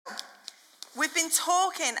We've been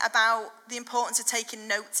talking about the importance of taking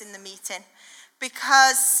notes in the meeting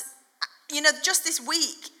because, just this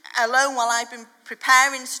week alone while I've been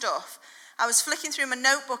preparing stuff, I was flicking through my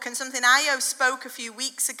notebook and something Io spoke a few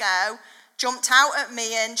weeks ago jumped out at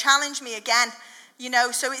me and challenged me again.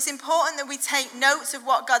 So it's important that we take notes of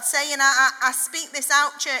what God's saying. I speak this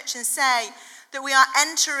out, church, and say that we are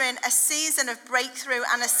entering a season of breakthrough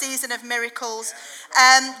and a season of miracles.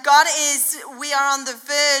 We are on the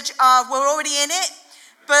verge of, we're already in it,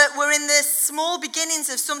 but we're in the small beginnings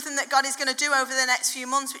of something that God is going to do over the next few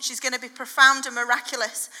months, which is going to be profound and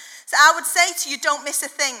miraculous. So I would say to you, don't miss a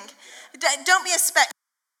thing. Don't be a spectator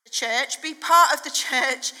of the church. Be part of the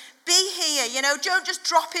church. Be here. Don't just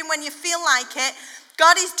drop in when you feel like it.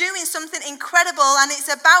 God is doing something incredible, and it's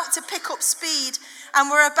about to pick up speed. And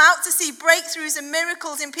we're about to see breakthroughs and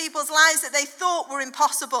miracles in people's lives that they thought were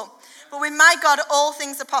impossible. But with my God, all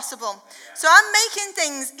things are possible. So I'm making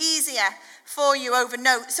things easier for you over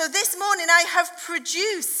notes. So this morning I have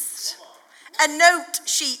produced a note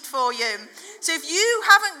sheet for you. So if you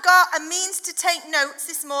haven't got a means to take notes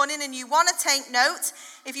this morning and you want to take notes,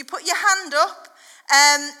 if you put your hand up,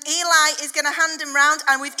 Eli is going to hand them round,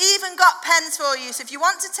 and we've even got pens for you. So if you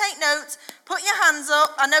want to take notes, put your hands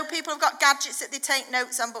up. I know people have got gadgets that they take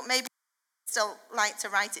notes on, but maybe still like to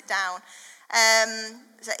write it down.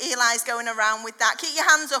 So Eli's going around with that. Keep your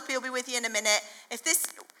hands up. He'll be with you in a minute.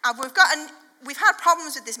 We've had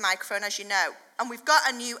problems with this microphone, as you know, and we've got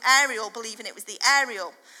a new aerial, believing it was the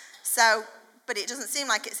aerial. So, but it doesn't seem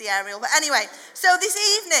like it's the aerial. But anyway, so this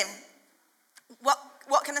evening,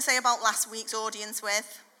 what can I say about last week's audience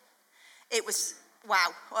with? It was wow,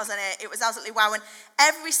 wasn't it? It was absolutely wow. And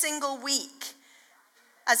every single week,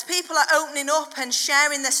 as people are opening up and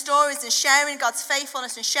sharing their stories and sharing God's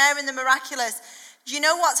faithfulness and sharing the miraculous, do you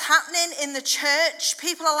know what's happening in the church?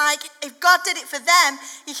 People are like, if God did it for them,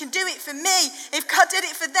 he can do it for me. If God did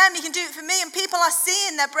it for them, he can do it for me. And people are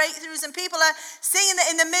seeing their breakthroughs, and people are seeing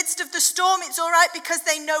that in the midst of the storm, it's all right because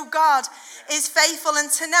they know God is faithful.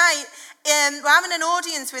 And tonight, we're having an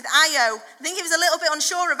audience with Io. I think he was a little bit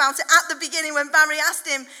unsure about it at the beginning when Barry asked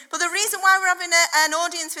him. But the reason why we're having an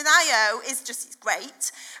audience with Io is just, it's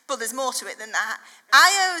great. But there's more to it than that.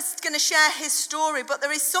 Io's going to share his story, but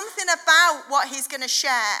there is something about what he's going to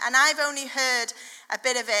share, and I've only heard a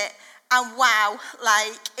bit of it, and wow,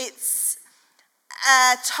 it's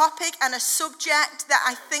a topic and a subject that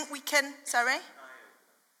I think we can, an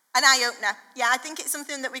eye-opener. Yeah, I think it's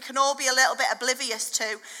something that we can all be a little bit oblivious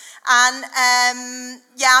to. And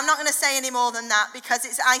I'm not going to say any more than that, because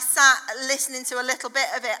I sat listening to a little bit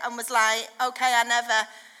of it and was like, okay,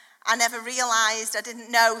 I never realised, I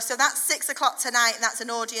didn't know. So that's 6:00 tonight, and that's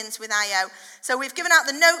an audience with Io. So we've given out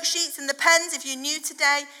the note sheets and the pens. If you're new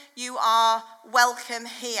today, you are welcome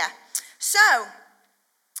here. So,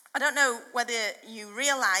 I don't know whether you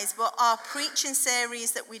realise, but our preaching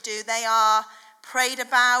series that we do, they are prayed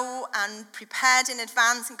about and prepared in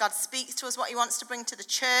advance, and God speaks to us what he wants to bring to the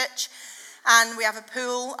church. And we have a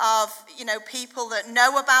pool of, people that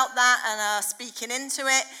know about that and are speaking into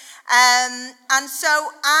it. And so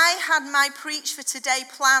I had my preach for today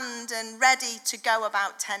planned and ready to go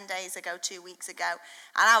about 10 days ago, 2 weeks ago.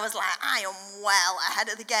 And I was like, I am well ahead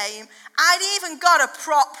of the game. I'd even got a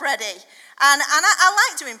prop ready. And I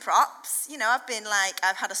like doing props.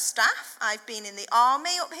 I've had a staff. I've been in the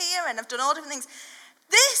army up here, and I've done all different things.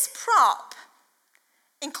 This prop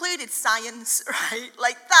included science, right?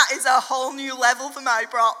 That is a whole new level for my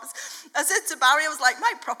props. I said to Barry, I was like,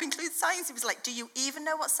 my prop includes science. He was like, do you even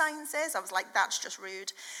know what science is? I was like, that's just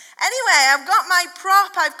rude. Anyway, I've got my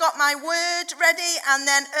prop, I've got my word ready, and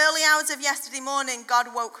then early hours of yesterday morning, God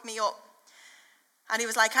woke me up. And he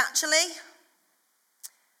was like, actually,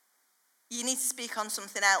 you need to speak on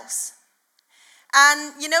something else.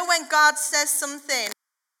 And when God says something,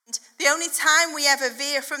 the only time we ever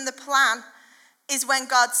veer from the plan is when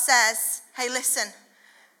God says, hey, listen,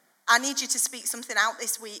 I need you to speak something out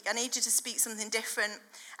this week. I need you to speak something different.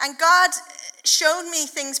 And God showed me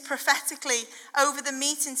things prophetically over the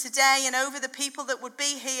meeting today and over the people that would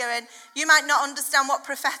be here. And you might not understand what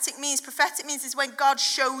prophetic means. Prophetic means is when God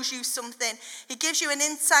shows you something. He gives you an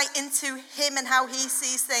insight into him and how he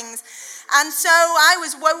sees things. And so I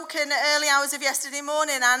was woken early hours of yesterday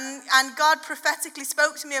morning, and God prophetically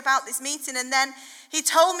spoke to me about this meeting. And then he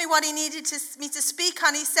told me what he needed me to speak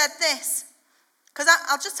on. He said this, because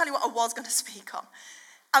I'll just tell you what I was going to speak on.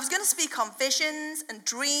 I was going to speak on visions and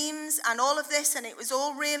dreams and all of this, and it was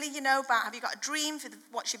all really, about have you got a dream,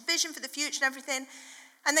 what's your vision for the future and everything.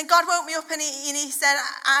 And then God woke me up and he said,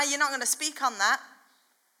 you're not going to speak on that.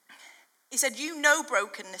 He said, you know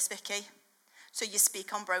brokenness, Vicky, so you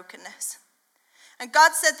speak on brokenness. And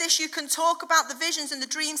God said this, you can talk about the visions and the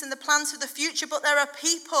dreams and the plans for the future, but there are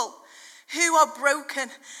people who are broken.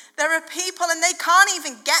 There are people and they can't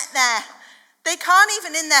even get there. They can't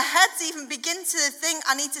even in their heads even begin to think,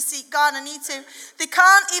 I need to seek God, They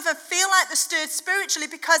can't even feel like they're stirred spiritually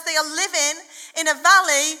because they are living in a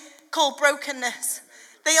valley called brokenness.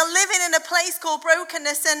 They are living in a place called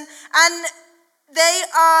brokenness and they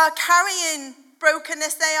are carrying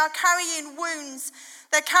brokenness. They are carrying wounds.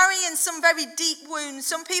 They're carrying some very deep wounds.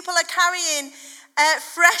 Some people are carrying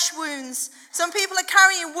fresh wounds. Some people are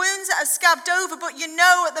carrying wounds that have scabbed over, but you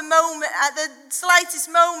know at the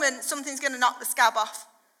slightest moment, something's going to knock the scab off.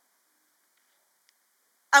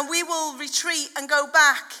 And we will retreat and go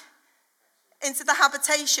back into the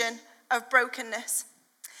habitation of brokenness.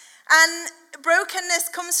 And brokenness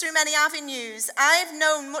comes through many avenues. I've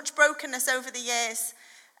known much brokenness over the years.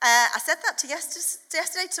 I said that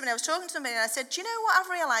yesterday to somebody. I was talking to somebody and I said, do you know what I've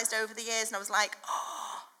realised over the years? And I was like,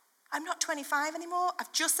 I'm not 25 anymore.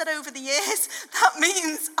 I've just said over the years. That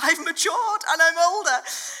means I've matured and I'm older.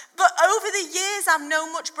 But over the years, I've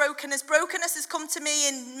known much brokenness. Brokenness has come to me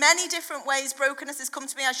in many different ways. Brokenness has come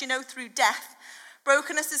to me, as you know, through death.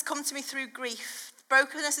 Brokenness has come to me through grief.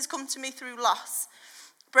 Brokenness has come to me through loss.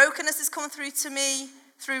 Brokenness has come through to me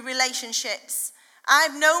through relationships.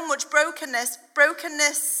 I've known much brokenness.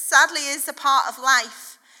 Brokenness, sadly, is a part of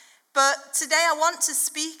life. But today I want to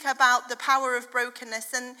speak about the power of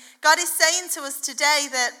brokenness. And God is saying to us today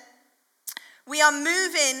that we are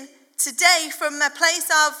moving today from a place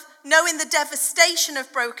of knowing the devastation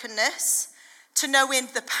of brokenness to knowing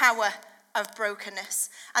the power of brokenness.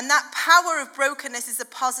 And that power of brokenness is a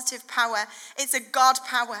positive power. It's a God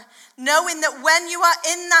power. Knowing that when you are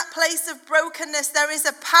in that place of brokenness, there is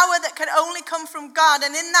a power that can only come from God.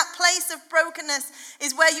 And in that place of brokenness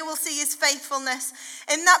is where you will see his faithfulness.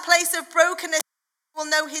 In that place of brokenness, you will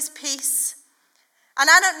know his peace. And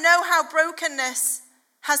I don't know how brokenness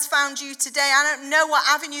has found you today. I don't know what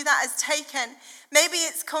avenue that has taken. Maybe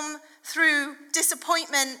it's come through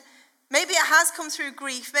disappointment. Maybe it has come through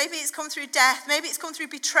grief. Maybe it's come through death. Maybe it's come through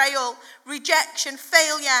betrayal, rejection,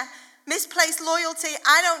 failure, misplaced loyalty.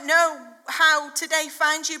 I don't know how today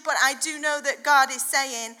finds you, but I do know that God is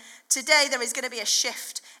saying today there is going to be a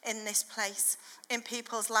shift in this place, in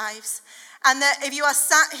people's lives. And that if you are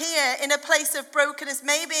sat here in a place of brokenness,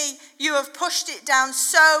 maybe you have pushed it down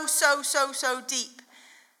so deep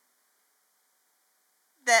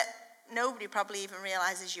that nobody probably even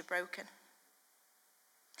realizes you're broken.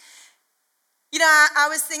 You know, I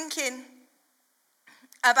was thinking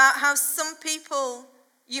about how some people,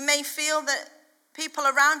 you may feel that people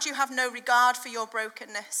around you have no regard for your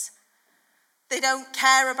brokenness. They don't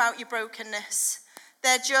care about your brokenness.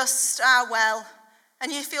 They're just, and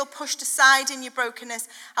you feel pushed aside in your brokenness.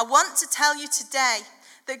 I want to tell you today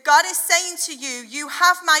that God is saying to you, you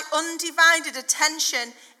have my undivided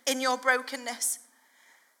attention in your brokenness.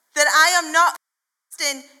 That I am not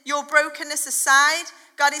casting your brokenness aside.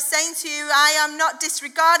 God is saying to you, I am not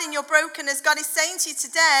disregarding your brokenness. God is saying to you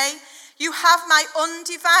today, you have my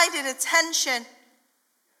undivided attention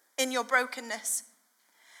in your brokenness.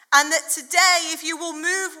 And that today, if you will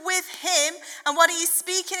move with him and what he is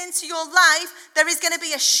speaking into your life, there is going to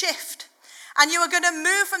be a shift. And you are going to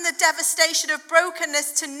move from the devastation of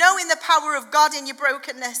brokenness to knowing the power of God in your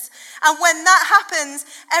brokenness. And when that happens,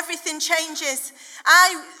 everything changes.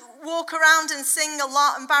 I walk around and sing a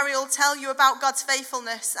lot, and Barry will tell you about God's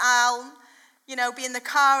faithfulness. I'll, be in the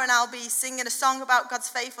car and I'll be singing a song about God's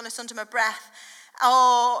faithfulness under my breath.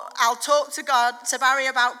 Or I'll talk to Barry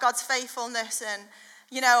about God's faithfulness and,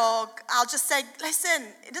 or I'll just say, listen,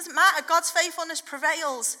 it doesn't matter. God's faithfulness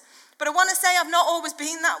prevails. But I want to say I've not always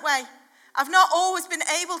been that way. I've not always been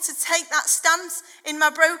able to take that stance in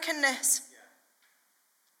my brokenness.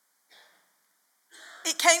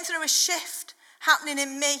 It came through a shift happening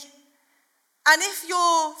in me. And if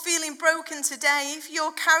you're feeling broken today, if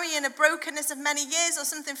you're carrying a brokenness of many years or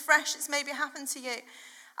something fresh that's maybe happened to you,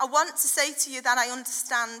 I want to say to you that I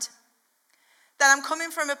understand. That I'm coming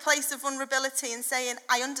from a place of vulnerability and saying,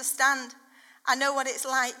 I understand. I know what it's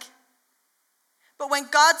like. But when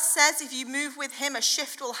God says if you move with him, a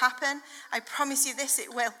shift will happen, I promise you this,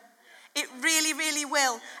 it will. It really, really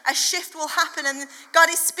will. A shift will happen. And God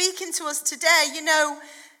is speaking to us today.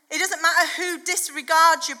 It doesn't matter who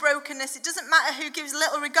disregards your brokenness. It doesn't matter who gives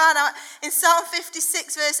little regard. In Psalm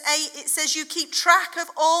 56 verse 8, it says, you keep track of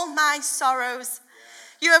all my sorrows.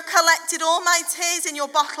 You have collected all my tears in your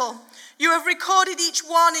bottle. You have recorded each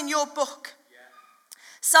one in your book.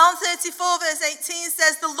 Psalm 34 verse 18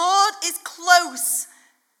 says, the Lord is close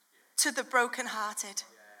to the brokenhearted.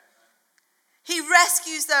 He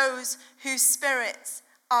rescues those whose spirits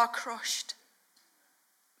are crushed.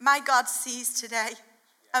 My God sees today,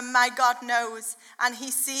 and my God knows, and he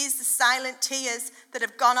sees the silent tears that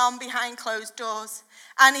have gone on behind closed doors,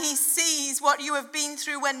 and he sees what you have been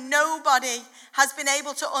through when nobody has been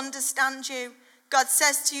able to understand you. God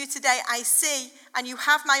says to you today, I see, and you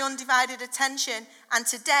have my undivided attention, and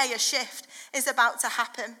today a shift is about to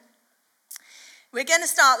happen. We're going to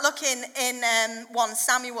start looking in 1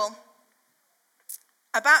 Samuel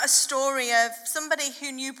about a story of somebody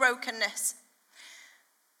who knew brokenness.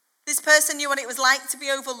 This person knew what it was like to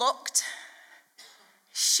be overlooked.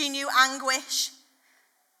 She knew anguish.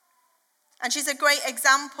 And she's a great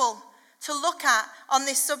example to look at on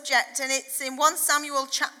this subject. And it's in 1 Samuel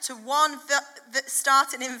chapter 1,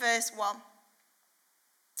 starting in verse 1.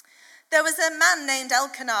 There was a man named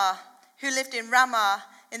Elkanah who lived in Ramah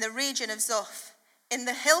in the region of Zuph, in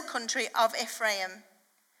the hill country of Ephraim.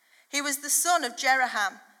 He was the son of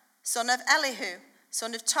Jeroham, son of Elihu,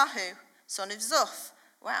 son of Tohu, son of Zuph.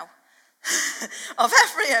 Wow. Of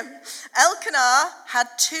Ephraim. Elkanah had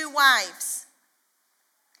 2 wives,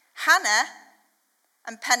 Hannah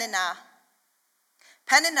and Peninnah.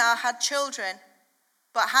 Peninnah had children,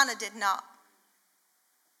 but Hannah did not.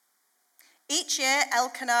 Each year,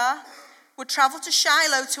 Elkanah would travel to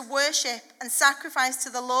Shiloh to worship and sacrifice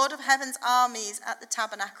to the Lord of Heaven's armies at the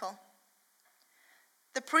tabernacle.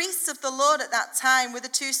 The priests of the Lord at that time were the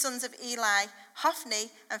 2 sons of Eli,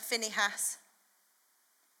 Hophni and Phinehas.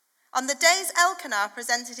 On the days Elkanah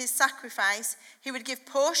presented his sacrifice, he would give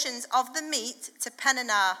portions of the meat to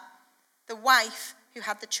Peninnah, the wife who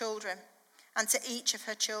had the children, and to each of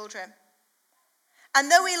her children. And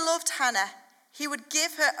though he loved Hannah, he would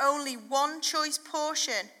give her only one choice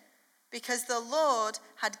portion, because the Lord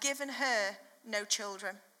had given her no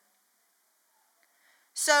children.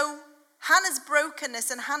 So Hannah's brokenness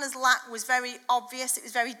and Hannah's lack was very obvious. It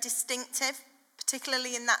was very distinctive,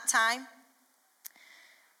 particularly in that time.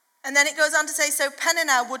 And then it goes on to say, so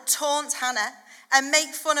Peninnah would taunt Hannah and make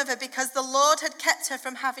fun of her because the Lord had kept her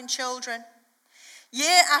from having children.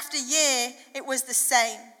 Year after year, it was the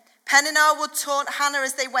same. Peninnah would taunt Hannah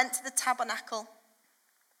as they went to the tabernacle.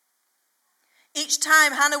 Each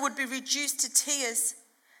time, Hannah would be reduced to tears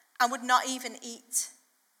and would not even eat.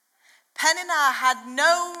 Peninnah had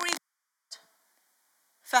no regard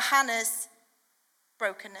for Hannah's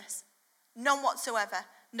brokenness. None whatsoever.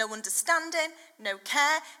 No understanding, no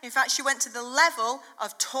care. In fact, she went to the level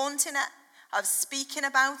of taunting her, of speaking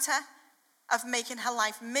about her, of making her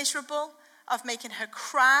life miserable, of making her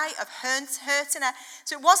cry, of hurting her.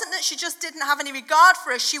 So it wasn't that she just didn't have any regard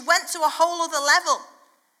for her. She went to a whole other level.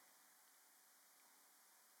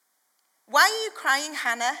 Why are you crying,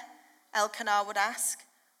 Hannah? Elkanah would ask.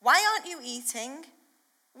 Why aren't you eating?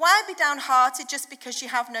 Why be downhearted just because you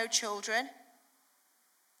have no children?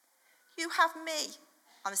 You have me.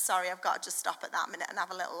 I'm sorry, I've got to just stop at that minute and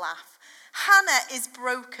have a little laugh. Hannah is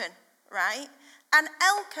broken, right? And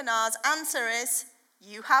Elkanah's answer is,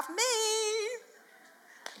 you have me.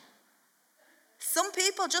 Some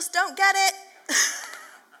people just don't get it.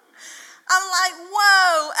 I'm like,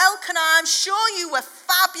 whoa, Elkanah, I'm sure you were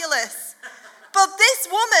fabulous. But this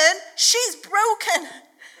woman, she's broken.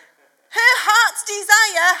 Her heart's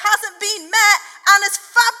desire hasn't been met, and as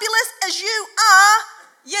fabulous as you are,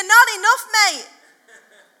 you're not enough, mate.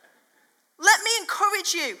 Let me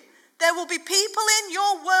encourage you. There will be people in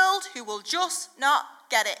your world who will just not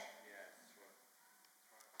get it.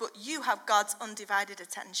 But you have God's undivided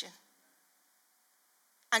attention.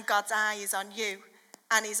 And God's eye is on you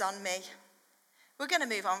and is on me. We're going to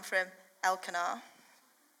move on from Elkanah.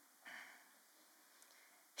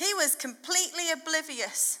 He was completely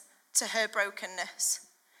oblivious to her brokenness.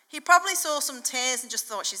 He probably saw some tears and just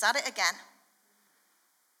thought, she's at it again.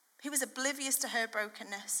 He was oblivious to her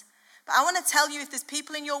brokenness. But I want to tell you, if there's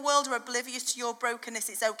people in your world who are oblivious to your brokenness,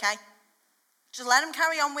 it's okay. Just let them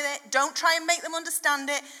carry on with it. Don't try and make them understand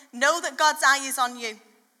it. Know that God's eye is on you.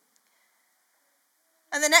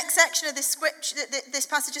 And the next section of this scripture, this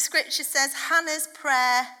passage of scripture says, Hannah's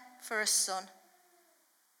prayer for a son.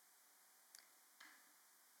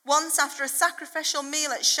 Once after a sacrificial meal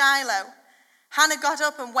at Shiloh, Hannah got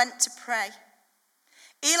up and went to pray.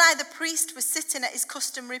 Eli the priest was sitting at his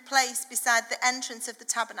customary place beside the entrance of the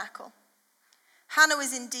tabernacle. Hannah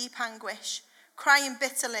was in deep anguish, crying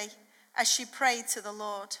bitterly as she prayed to the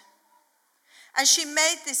Lord. And she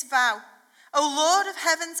made this vow, O Lord of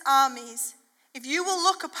heaven's armies, if you will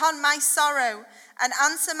look upon my sorrow and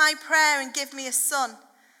answer my prayer and give me a son,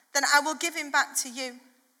 then I will give him back to you.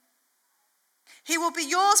 He will be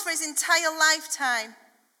yours for his entire lifetime.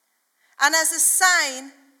 And as a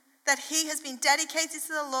sign that he has been dedicated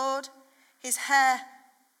to the Lord, his hair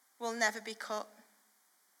will never be cut.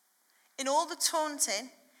 In all the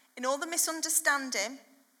taunting, in all the misunderstanding,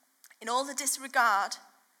 in all the disregard,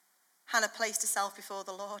 Hannah placed herself before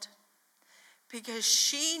the Lord. Because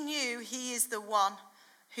she knew he is the one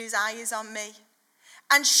whose eye is on me.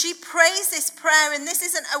 And she prays this prayer, and this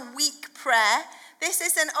isn't a weak prayer. This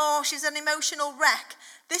isn't, oh, she's an emotional wreck.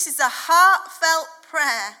 This is a heartfelt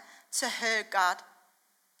prayer to her God.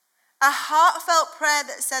 A heartfelt prayer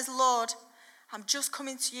that says, Lord, I'm just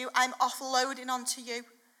coming to you. I'm offloading onto you.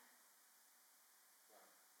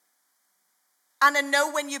 And I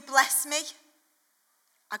know when you bless me,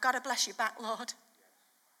 I got to bless you back, Lord.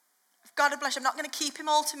 I've got to bless you. I'm not going to keep him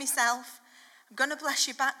all to myself. I'm going to bless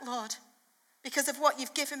you back, Lord, because of what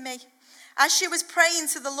you've given me. As she was praying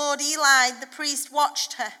to the Lord, Eli, the priest,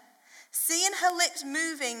 watched her, seeing her lips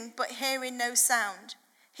moving but hearing no sound.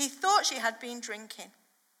 He thought she had been drinking.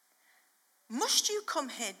 Must you come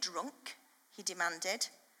here drunk? He demanded.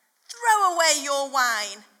 Throw away your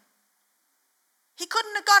wine. He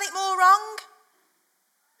couldn't have got it more wrong.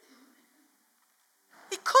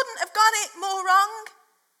 He couldn't have got it more wrong.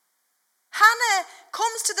 Hannah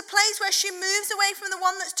comes to the place where she moves away from the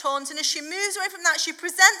one that's taunting her. She moves away from that. She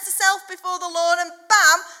presents herself before the Lord, and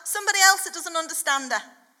bam, somebody else that doesn't understand her.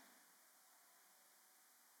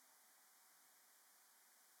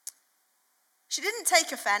 She didn't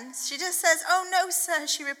take offense. She just says, oh no, sir,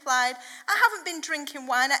 she replied. I haven't been drinking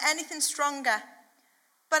wine or anything stronger,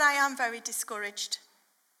 but I am very discouraged.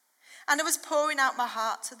 And I was pouring out my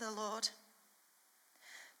heart to the Lord.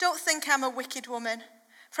 Don't think I'm a wicked woman,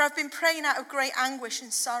 for I've been praying out of great anguish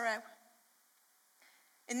and sorrow.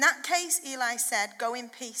 In that case, Eli said, go in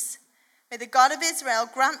peace. May the God of Israel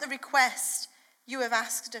grant the request you have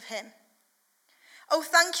asked of him. Oh,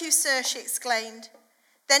 thank you, sir, she exclaimed.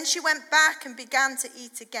 Then she went back and began to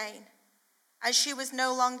eat again, as she was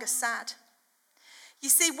no longer sad. You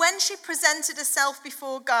see, when she presented herself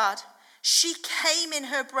before God, she came in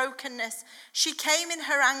her brokenness. She came in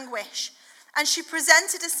her anguish. And she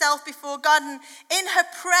presented herself before God. And in her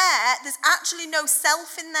prayer, there's actually no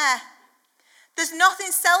self in there. There's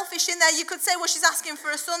nothing selfish in there. You could say, well, she's asking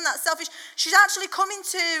for a son, that's selfish. She's actually coming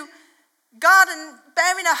to God and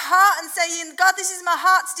bearing her heart and saying, God, this is my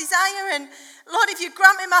heart's desire. And Lord, if you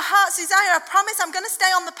grant me my heart's desire, I promise I'm going to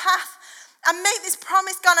stay on the path and make this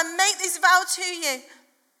promise, God, and make this vow to you.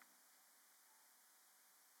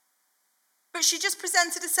 But she just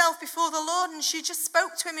presented herself before the Lord, and she just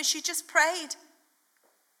spoke to him, and she just prayed.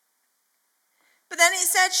 But then it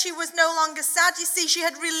said she was no longer sad. You see, she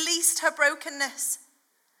had released her brokenness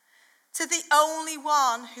to the only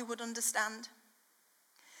one who would understand.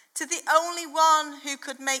 To the only one who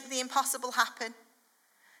could make the impossible happen.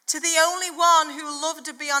 To the only one who loved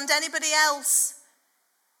her beyond anybody else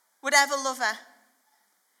would ever love her.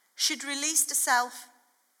 She'd released herself.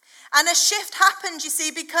 And a shift happened, you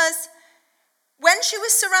see, because when she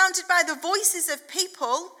was surrounded by the voices of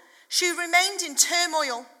people, she remained in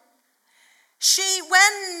turmoil.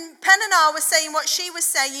 When Peninnah was saying what she was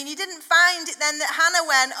saying, you didn't find it then that Hannah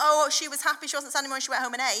went, oh, she was happy she wasn't standing when she went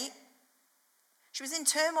home and ate. She was in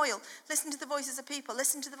turmoil. Listen to the voices of people.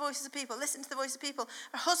 Listen to the voices of people. Listen to the voices of people.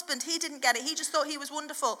 Her husband, he didn't get it. He just thought he was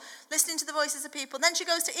wonderful. Listening to the voices of people. Then she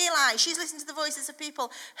goes to Eli. She's listening to the voices of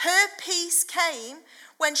people. Her peace came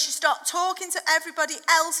when she stopped talking to everybody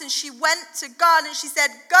else and she went to God and she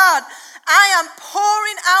said, God, I am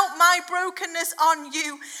pouring out my brokenness on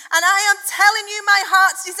you. And I am telling you my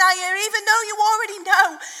heart's desire, even though you already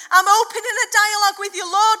know. I'm opening a dialogue with you,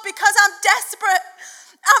 Lord, because I'm desperate.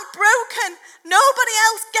 I'm broken. Nobody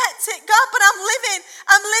else gets it, God, but I'm living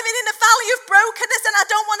in a valley of brokenness and I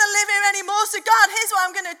don't want to live here anymore. So God, here's what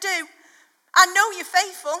I'm going to do. I know you're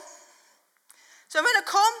faithful. So I'm going to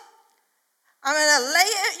come. I'm going to lay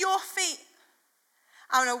it at your feet.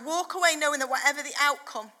 I'm going to walk away knowing that whatever the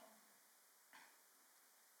outcome,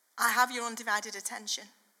 I have your undivided attention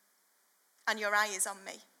and your eye is on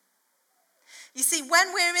me. You see,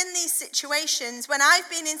 when we're in these situations, when I've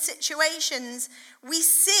been in situations, we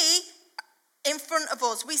see in front of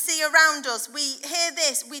us, we see around us, we hear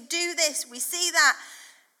this, we do this, we see that.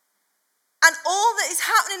 And all that is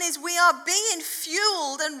happening is we are being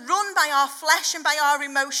fueled and run by our flesh and by our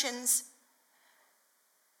emotions.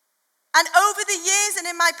 And over the years and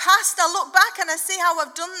in my past, I look back and I see how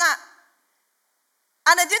I've done that.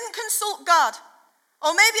 And I didn't consult God.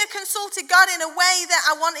 Or maybe I consulted God in a way that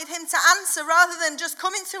I wanted him to answer rather than just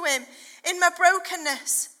coming to him in my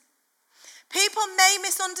brokenness. People may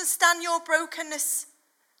misunderstand your brokenness.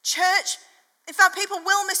 Church, in fact, people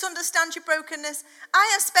will misunderstand your brokenness. I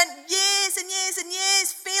have spent years and years and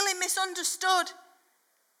years feeling misunderstood,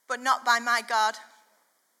 but not by my God.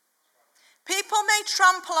 People may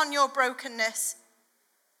trample on your brokenness.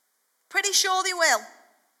 Pretty sure they will.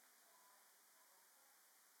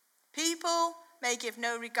 People may give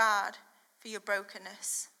no regard for your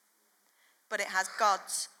brokenness, but it has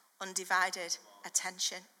God's undivided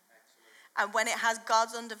attention. And when it has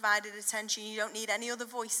God's undivided attention, you don't need any other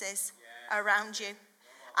voices around you.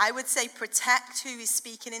 I would say protect who is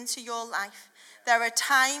speaking into your life. There are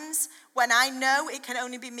times when I know it can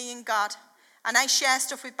only be me and God. And I share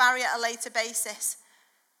stuff with Barry at a later basis.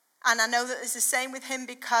 And I know that it's the same with him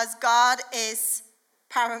because God is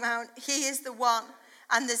paramount. He is the one.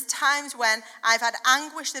 And there's times when I've had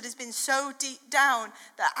anguish that has been so deep down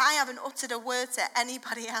that I haven't uttered a word to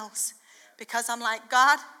anybody else. Because I'm like,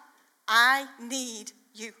 God, I need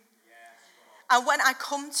you. And when I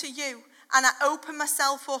come to you and I open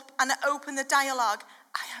myself up and I open the dialogue,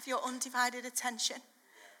 I have your undivided attention.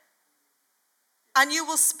 And you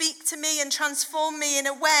will speak to me and transform me in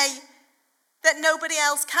a way that nobody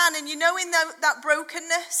else can. And you know, in that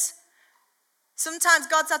brokenness, sometimes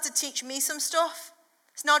God's had to teach me some stuff.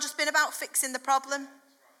 It's not just been about fixing the problem.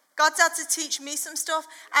 God's had to teach me some stuff.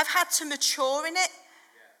 I've had to mature in it.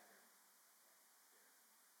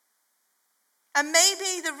 And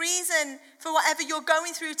maybe the reason for whatever you're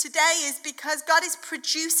going through today is because God is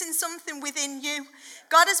producing something within you.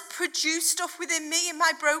 God has produced stuff within me in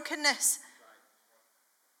my brokenness.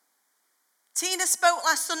 Tina spoke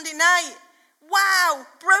last Sunday night. Wow,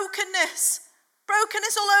 brokenness.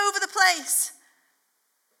 Brokenness all over the place.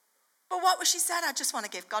 But what was she said? I just want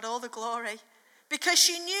to give God all the glory. Because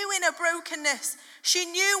she knew in her brokenness. She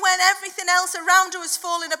knew when everything else around her was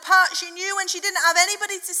falling apart. She knew when she didn't have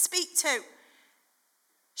anybody to speak to.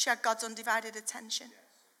 She had God's undivided attention.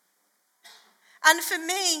 And for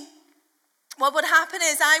me, what would happen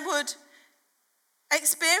is I would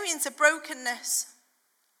experience a brokenness.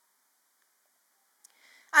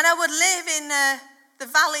 And I would live in the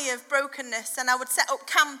valley of brokenness. And I would set up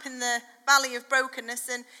camp in the valley of brokenness.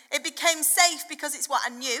 And it became safe because it's what I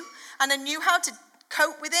knew. And I knew how to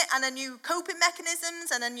cope with it. And I knew coping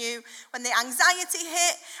mechanisms. And I knew when the anxiety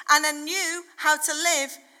hit. And I knew how to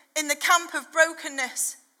live in the camp of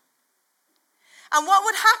brokenness. And what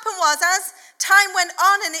would happen was, as time went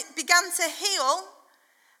on and it began to heal,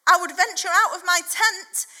 I would venture out of my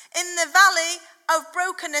tent in the valley of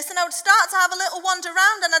brokenness and I would start to have a little wander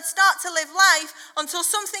around and I'd start to live life until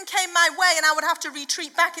something came my way and I would have to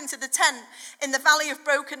retreat back into the tent in the valley of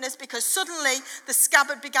brokenness because suddenly the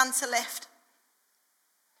scabbard began to lift.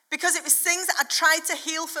 Because it was things that I tried to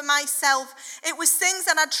heal for myself. It was things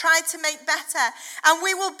that I tried to make better. And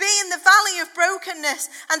we will be in the valley of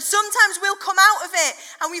brokenness. And sometimes we'll come out of it.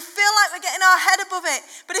 And we feel like we're getting our head above it.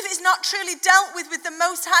 But if it's not truly dealt with the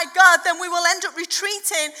Most High God, then we will end up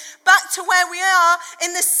retreating back to where we are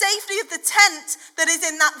in the safety of the tent that is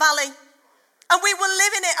in that valley. And we will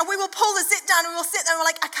live in it, and we will pull the zip down, and we'll sit there, and we're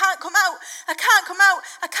like, I can't come out, I can't come out,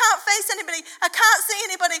 I can't face anybody, I can't see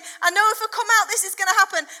anybody. I know if I come out, this is going to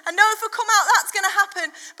happen. I know if I come out, that's going to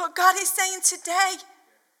happen. But God is saying today,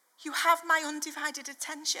 you have my undivided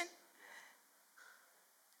attention.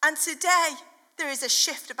 And today, there is a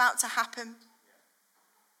shift about to happen.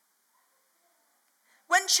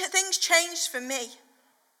 When things changed for me,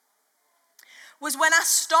 was when I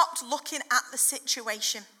stopped looking at the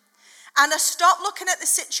situation. And I stopped looking at the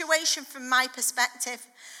situation from my perspective.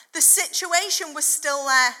 The situation was still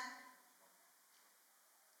there.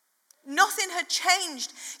 Nothing had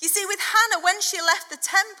changed. You see, with Hannah, when she left the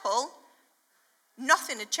temple,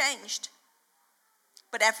 nothing had changed.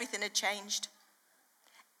 But everything had changed.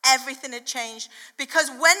 Everything had changed. Because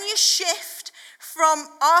when you shift from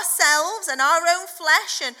ourselves and our own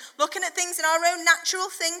flesh and looking at things in our own natural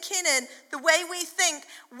thinking and the way we think,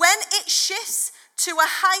 when it shifts to a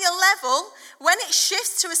higher level, when it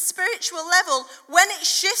shifts to a spiritual level, when it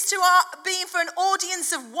shifts to our being for an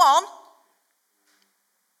audience of one,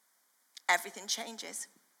 everything changes.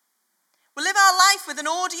 We live our life with an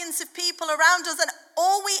audience of people around us, and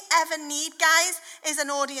all we ever need, guys, is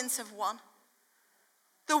an audience of one.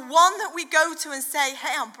 The one that we go to and say,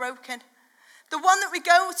 hey, I'm broken. The one that we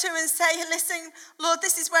go to and say, listen, Lord,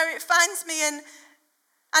 this is where it finds me, and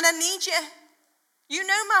I need you. You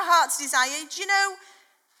know my heart's desire. Do you know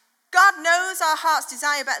God knows our heart's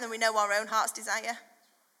desire better than we know our own heart's desire?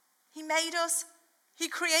 He made us. He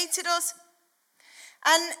created us.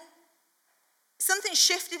 And something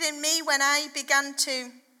shifted in me when I began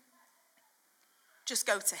to just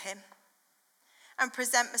go to him and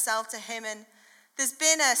present myself to him. And there's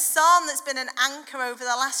been a psalm that's been an anchor over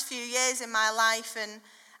the last few years in my life. And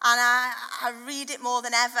I read it more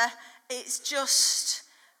than ever. It's just...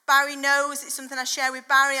 Barry knows it's something I share with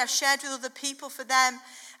Barry. I've shared with other people for them.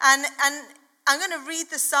 And I'm going to read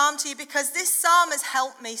the psalm to you because this psalm has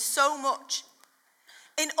helped me so much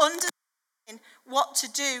in understanding what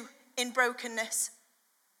to do in brokenness.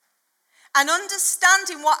 And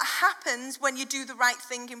understanding what happens when you do the right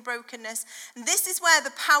thing in brokenness. And this is where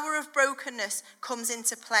the power of brokenness comes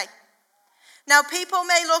into play. Now, people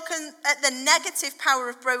may look at the negative power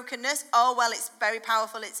of brokenness. Oh, well, it's very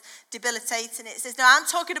powerful. It's debilitating. It says, no, I'm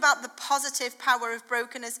talking about the positive power of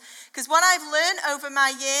brokenness. Because what I've learned over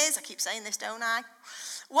my years, I keep saying this, don't I?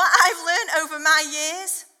 What I've learned over my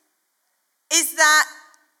years is that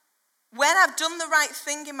when I've done the right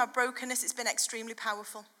thing in my brokenness, it's been extremely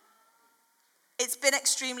powerful. It's been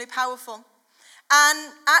extremely powerful.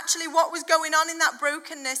 And actually what was going on in that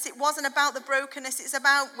brokenness, it wasn't about the brokenness, it's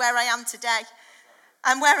about where I am today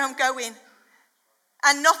and where I'm going.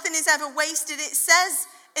 And nothing is ever wasted. It says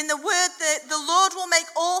in the word that the Lord will make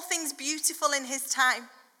all things beautiful in his time.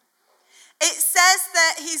 It says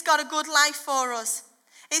that he's got a good life for us.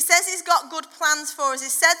 It says he's got good plans for us. It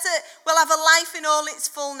says that we'll have a life in all its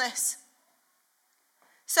fullness.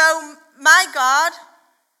 So my God,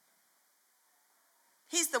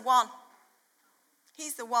 he's the one.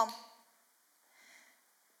 He's the one.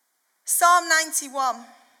 Psalm 91.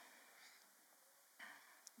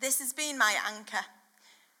 This has been my anchor.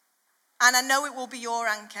 And I know it will be your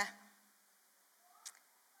anchor.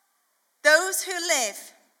 Those who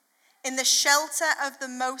live in the shelter of the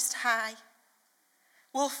Most High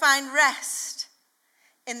will find rest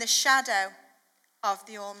in the shadow of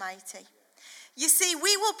the Almighty. You see,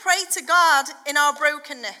 we will pray to God in our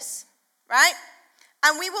brokenness, right?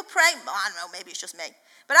 And we will pray, well, I don't know, maybe it's just me.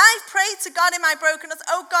 But I've prayed to God in my brokenness,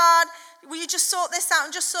 oh God, will you just sort this out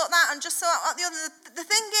and just sort that and just sort out the other. The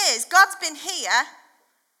thing is, God's been here.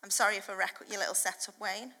 I'm sorry if I wreck your little setup,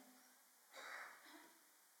 Wayne.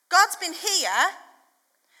 God's been here,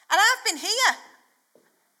 and I've been here.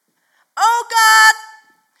 Oh God,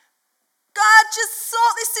 just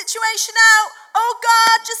sort this situation out. Oh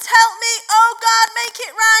God, just help me. Oh God, make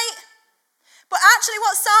it right. But actually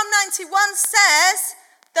what Psalm 91 says,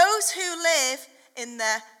 those who live in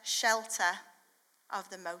the shelter of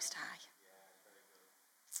the Most High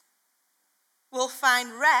will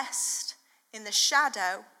find rest in the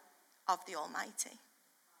shadow of the Almighty.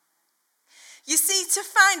 You see, to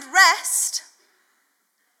find rest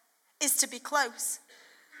is to be close.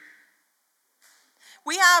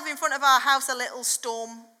 We have in front of our house a little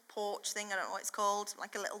storm porch thing, I don't know what it's called,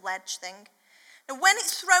 like a little ledge thing. And when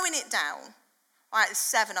it's throwing it down, all right, there's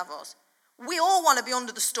 7 of us. We all want to be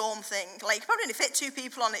under the storm thing. Like, you probably only fit 2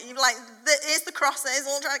 people on it. You're like, here's the crosses,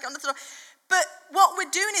 all trying to get under the storm. But what we're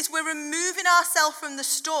doing is we're removing ourselves from the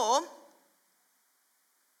storm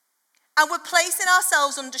and we're placing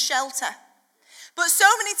ourselves under shelter. But so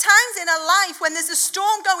many times in our life, when there's a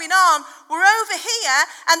storm going on, we're over here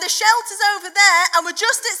and the shelter's over there and we're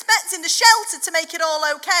just expecting the shelter to make it all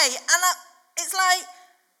okay. And it's like,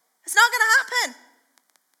 it's not going to happen.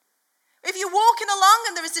 If you're walking along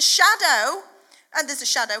and there is a shadow, and there's a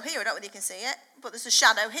shadow here, I don't know whether you can see it, but there's a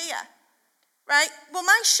shadow here, right? Well,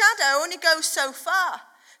 my shadow only goes so far.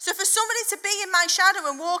 So for somebody to be in my shadow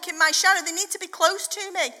and walk in my shadow, they need to be close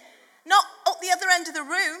to me, not up the other end of the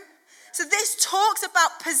room. So this talks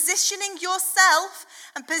about positioning yourself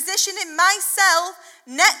and positioning myself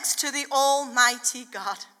next to the Almighty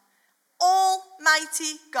God.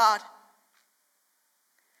 Almighty God.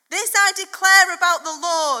 This I declare about the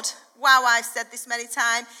Lord. Wow, I've said this many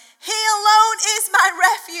times. He alone is my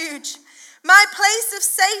refuge, my place of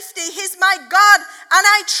safety. He's my God, and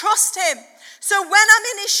I trust him. So when I'm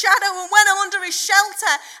in his shadow and when I'm under his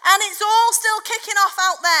shelter, and it's all still kicking off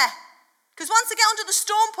out there, because once I get under the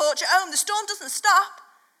storm porch at home, the storm doesn't stop.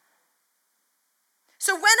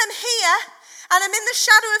 So when I'm here, and I'm in the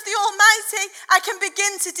shadow of the Almighty, I can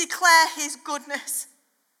begin to declare his goodness.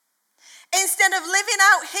 Instead of living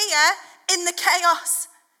out here in the chaos.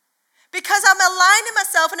 Because I'm aligning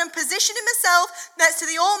myself and I'm positioning myself next to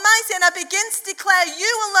the Almighty and I begin to declare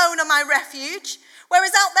you alone are my refuge.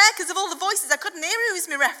 Whereas out there, because of all the voices, I couldn't hear who was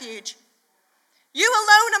my refuge. You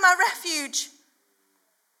alone are my refuge.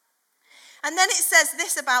 And then it says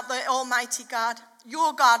this about the Almighty God,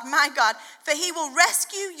 your God, my God, for he will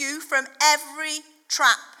rescue you from every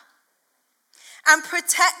trap and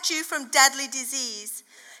protect you from deadly disease.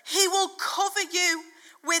 He will cover you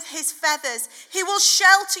with his feathers. He will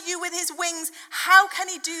shelter you with his wings. How can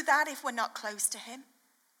he do that if we're not close to him?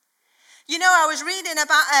 You know, I was reading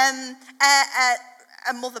about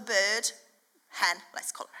a mother bird, hen,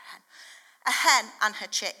 let's call her a hen. A hen and her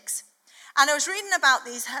chicks. And I was reading about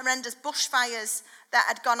these horrendous bushfires that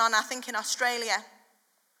had gone on, I think, in Australia.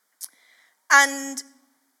 And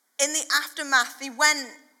in the aftermath, they went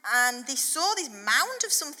and they saw this mound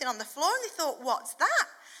of something on the floor and they thought, what's that?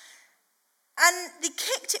 And they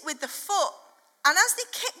kicked it with the foot And as they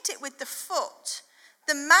kicked it with the foot,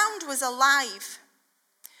 the mound was alive.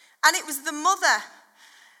 And it was the mother.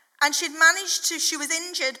 And she was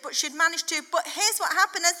injured, but but here's what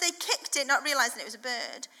happened as they kicked it, not realizing it was a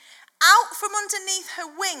bird. Out from underneath her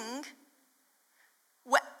wing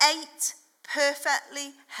were 8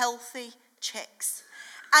 perfectly healthy chicks.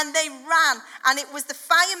 And they ran, and it was the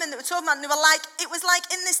firemen that were talking about, and it was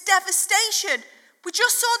like in this devastation. We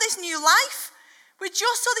just saw this new life. We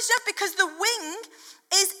just saw this stuff because the wing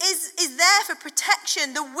is there for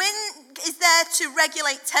protection. The wind is there to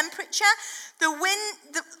regulate temperature. The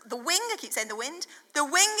wing, I keep saying the wind. The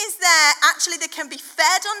wing is there. Actually, they can be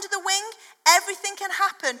fed under the wing. Everything can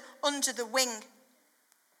happen under the wing.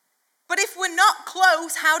 But if we're not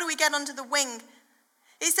close, how do we get under the wing?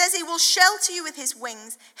 It says he will shelter you with his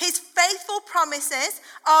wings. His faithful promises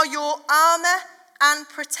are your armor and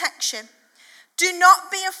protection. Do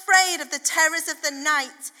not be afraid of the terrors of the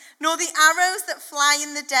night, nor the arrows that fly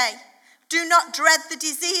in the day. Do not dread the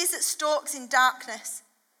disease that stalks in darkness,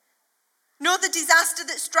 nor the disaster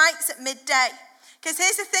that strikes at midday. Because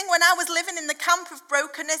here's the thing, when I was living in the camp of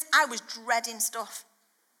brokenness, I was dreading stuff.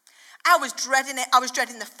 I was dreading it. I was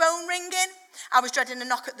dreading the phone ringing. I was dreading a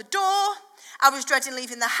knock at the door. I was dreading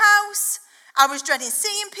leaving the house. I was dreading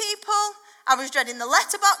seeing people. I was dreading the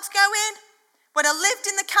letterbox going. When I lived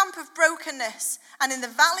in the camp of brokenness and in the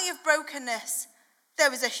valley of brokenness, there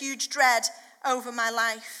was a huge dread over my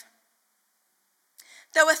life.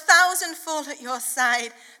 Though 1,000 fall at your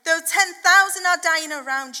side, though 10,000 are dying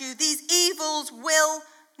around you, these evils will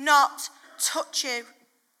not touch you.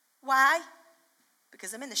 Why?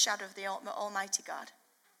 Because I'm in the shadow of the Almighty God.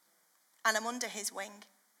 And I'm under his wing.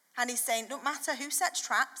 And he's saying, don't matter who sets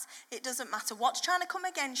traps. It doesn't matter what's trying to come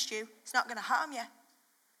against you. It's not going to harm you.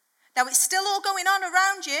 Now, it's still all going on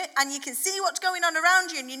around you, and you can see what's going on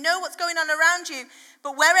around you, and you know what's going on around you.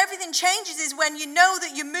 But where everything changes is when you know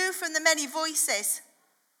that you move from the many voices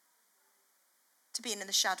to being in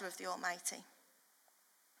the shadow of the Almighty.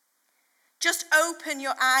 Just open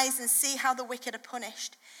your eyes and see how the wicked are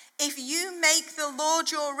punished. If you make the Lord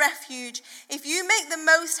your refuge, if you make the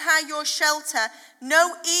Most High your shelter,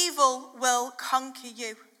 no evil will conquer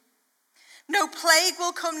you. No plague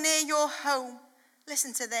will come near your home.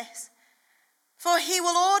 Listen to this. For he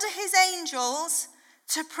will order his angels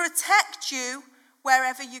to protect you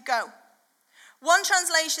wherever you go. One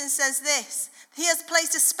translation says this. He has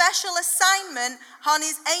placed a special assignment on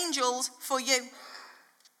his angels for you.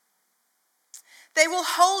 They will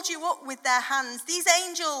hold you up with their hands. These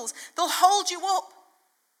angels, they'll hold you up.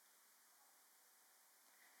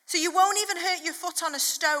 So you won't even hurt your foot on a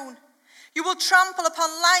stone. You will trample upon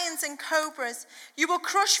lions and cobras. You will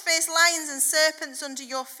crush fierce lions and serpents under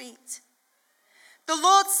your feet. The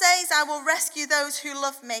Lord says, I will rescue those who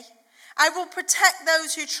love me. I will protect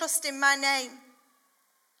those who trust in my name.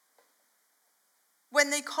 When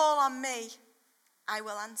they call on me, I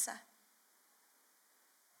will answer.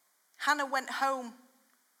 Hannah went home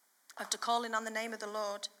after calling on the name of the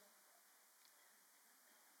Lord.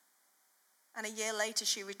 And a year later,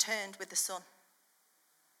 she returned with the son.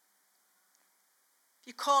 If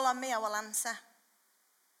you call on me, I will answer.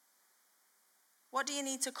 What do you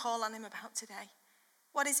need to call on him about today?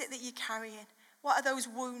 What is it that you're carrying? What are those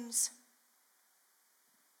wounds?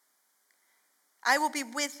 I will be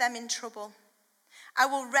with them in trouble. I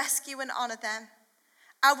will rescue and honor them.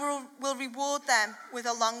 I will reward them with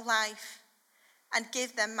a long life and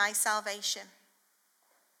give them my salvation.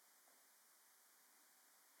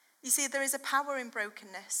 You see, there is a power in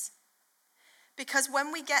brokenness. Because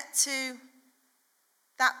when we get to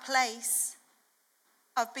that place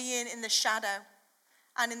of being in the shadow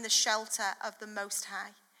and in the shelter of the Most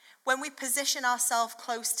High, when we position ourselves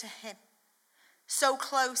close to him, so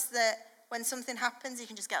close that when something happens, he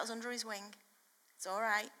can just get us under his wing. It's all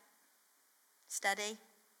right. Steady.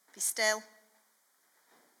 Be still.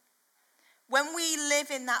 When we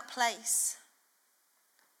live in that place,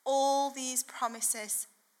 all these promises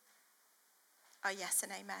are yes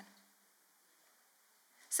and amen.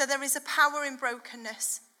 So there is a power in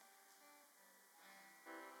brokenness.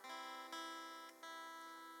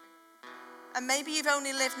 And maybe you've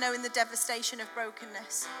only lived knowing the devastation of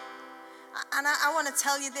brokenness. And I want to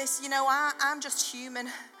tell you this, I'm just human.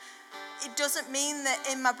 It doesn't mean that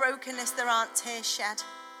in my brokenness there aren't tears shed.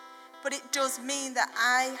 But it does mean that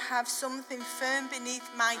I have something firm beneath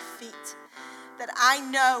my feet. That I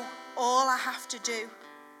know all I have to do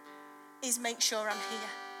is make sure I'm here.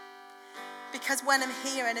 Because when I'm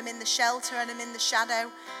here and I'm in the shelter and I'm in the shadow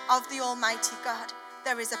of the Almighty God,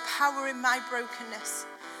 there is a power in my brokenness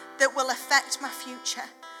that will affect my future,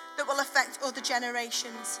 that will affect other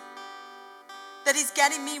generations. that is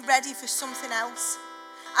getting me ready for something else.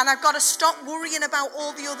 And I've got to stop worrying about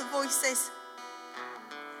all the other voices.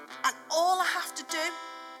 And all I have to do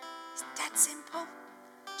is dead simple.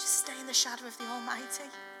 Just stay in the shadow of the Almighty.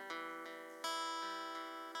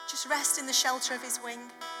 Just rest in the shelter of his wing.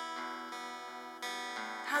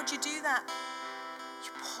 How do you do that?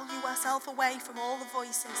 You pull yourself away from all the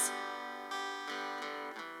voices.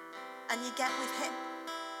 And you get with him.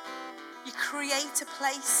 You create a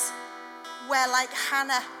place where, like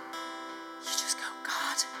Hannah, you just go,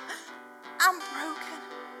 God, I'm broken.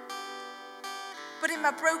 But in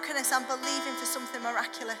my brokenness, I'm believing for something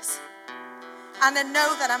miraculous. And I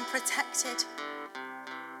know that I'm protected.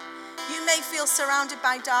 You may feel surrounded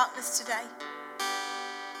by darkness today.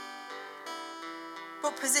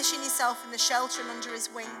 But position yourself in the shelter and under his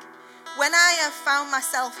wing. When I have found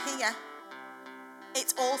myself here,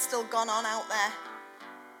 it's all still gone on out there.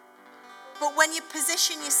 But when you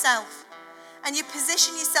position yourself, and you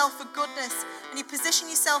position yourself for goodness, and you position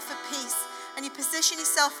yourself for peace, and you position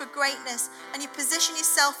yourself for greatness, and you position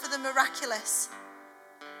yourself for the miraculous,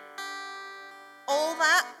 all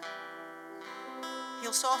that,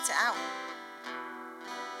 he'll sort it out.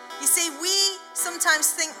 You see, we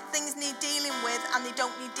sometimes think things need dealing with and they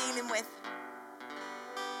don't need dealing with.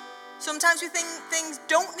 Sometimes we think things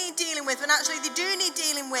don't need dealing with, and actually they do need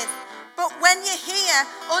dealing with. But when you're here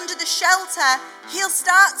under the shelter, he'll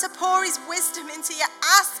start to pour his wisdom into you.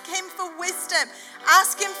 Ask him for wisdom.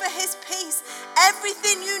 Ask him for his peace.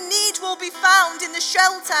 Everything you need will be found in the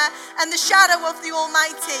shelter and the shadow of the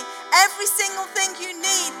Almighty. Every single thing you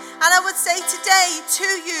need. And I would say today to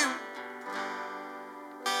you,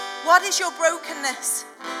 what is your brokenness?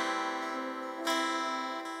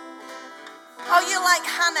 Are you like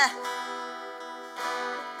Hannah?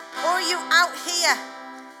 Or are you out here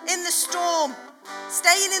in the storm,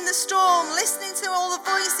 staying in the storm, listening to all the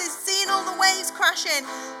voices, seeing all the waves crashing,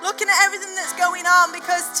 looking at everything that's going on?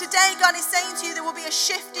 Because today God is saying to you there will be a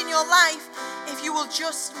shift in your life if you will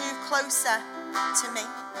just move closer to me.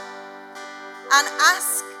 And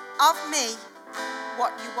ask of me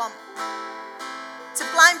what you want. To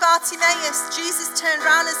blind Bartimaeus, Jesus turned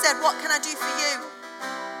around and said, what can I do for you?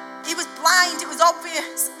 He was blind, it was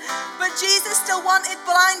obvious. But Jesus still wanted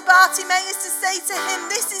blind Bartimaeus to say to him,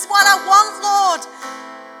 this is what I want, Lord.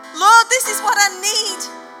 Lord, this is what I need.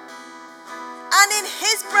 And in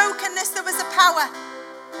his brokenness, there was a power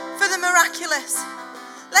for the miraculous.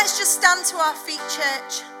 Let's just stand to our feet,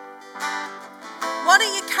 church. What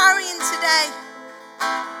are you carrying today?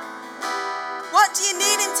 What do you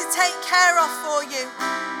need him to take care of for you?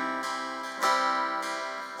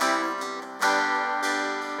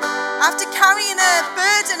 After carrying a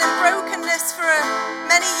burden and brokenness for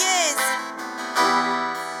many years,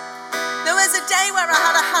 there was a day where I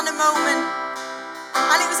had a Hannah moment,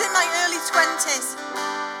 and it was in my early 20s.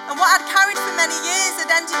 And what I'd carried for many years had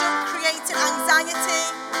ended up creating anxiety,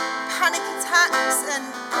 panic attacks, and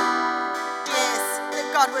years that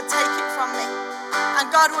God would take it from me, and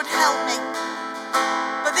God would help me.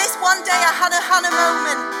 But this one day I had a Hannah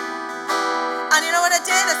moment. And you know what I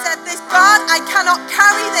did? I said, this God, I cannot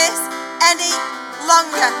carry this any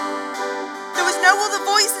longer. There was no other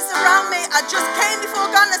voices around me. I just came before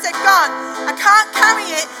God and I said, God, I can't carry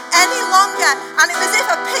it any longer. And it was as if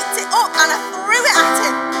I picked it up and I threw it at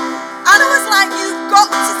him. And I was like, you've got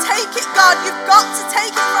to take it, God. You've got to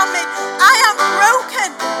take it from me. I am broken.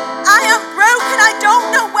 I am broken. I don't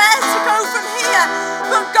know where to go from here.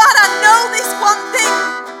 But God, I know this one thing.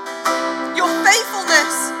 Your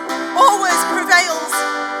faithfulness always prevails.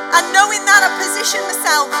 And knowing that, I position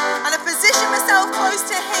myself, and I position myself close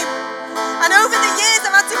to him. And over the years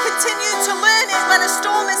I've had to continue to learn it when a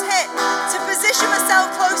storm has hit, to position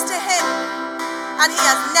myself close to him. And he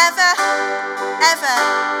has never ever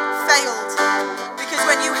failed, because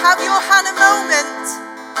when you have your Hannah moment,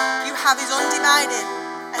 you have his undivided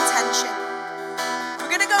attention.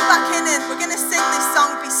 We're going to go back in and we're going to sing this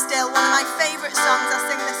song, Be Still, one of my favourite songs. I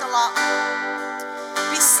sing this a lot.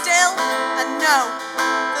 Be still and know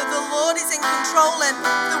that the Lord is in control, and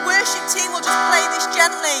the worship team will just play this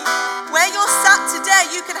gently. Where you're sat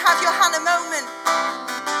today, you can have your Hannah moment.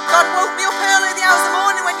 God woke me up early in the hours of the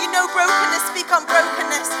morning. When you know brokenness, speak on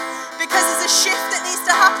brokenness, because there's a shift that needs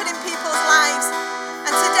to happen in people's lives.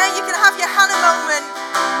 And today you can have your Hannah moment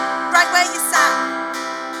right where you sat.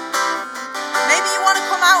 Maybe you want to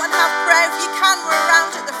come out and have prayer. If you can, we're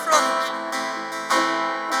around at the front.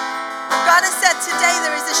 God has said today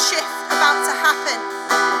there is a shift about to happen.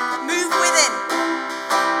 Move with him,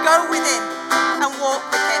 go with him, and walk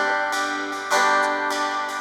with him.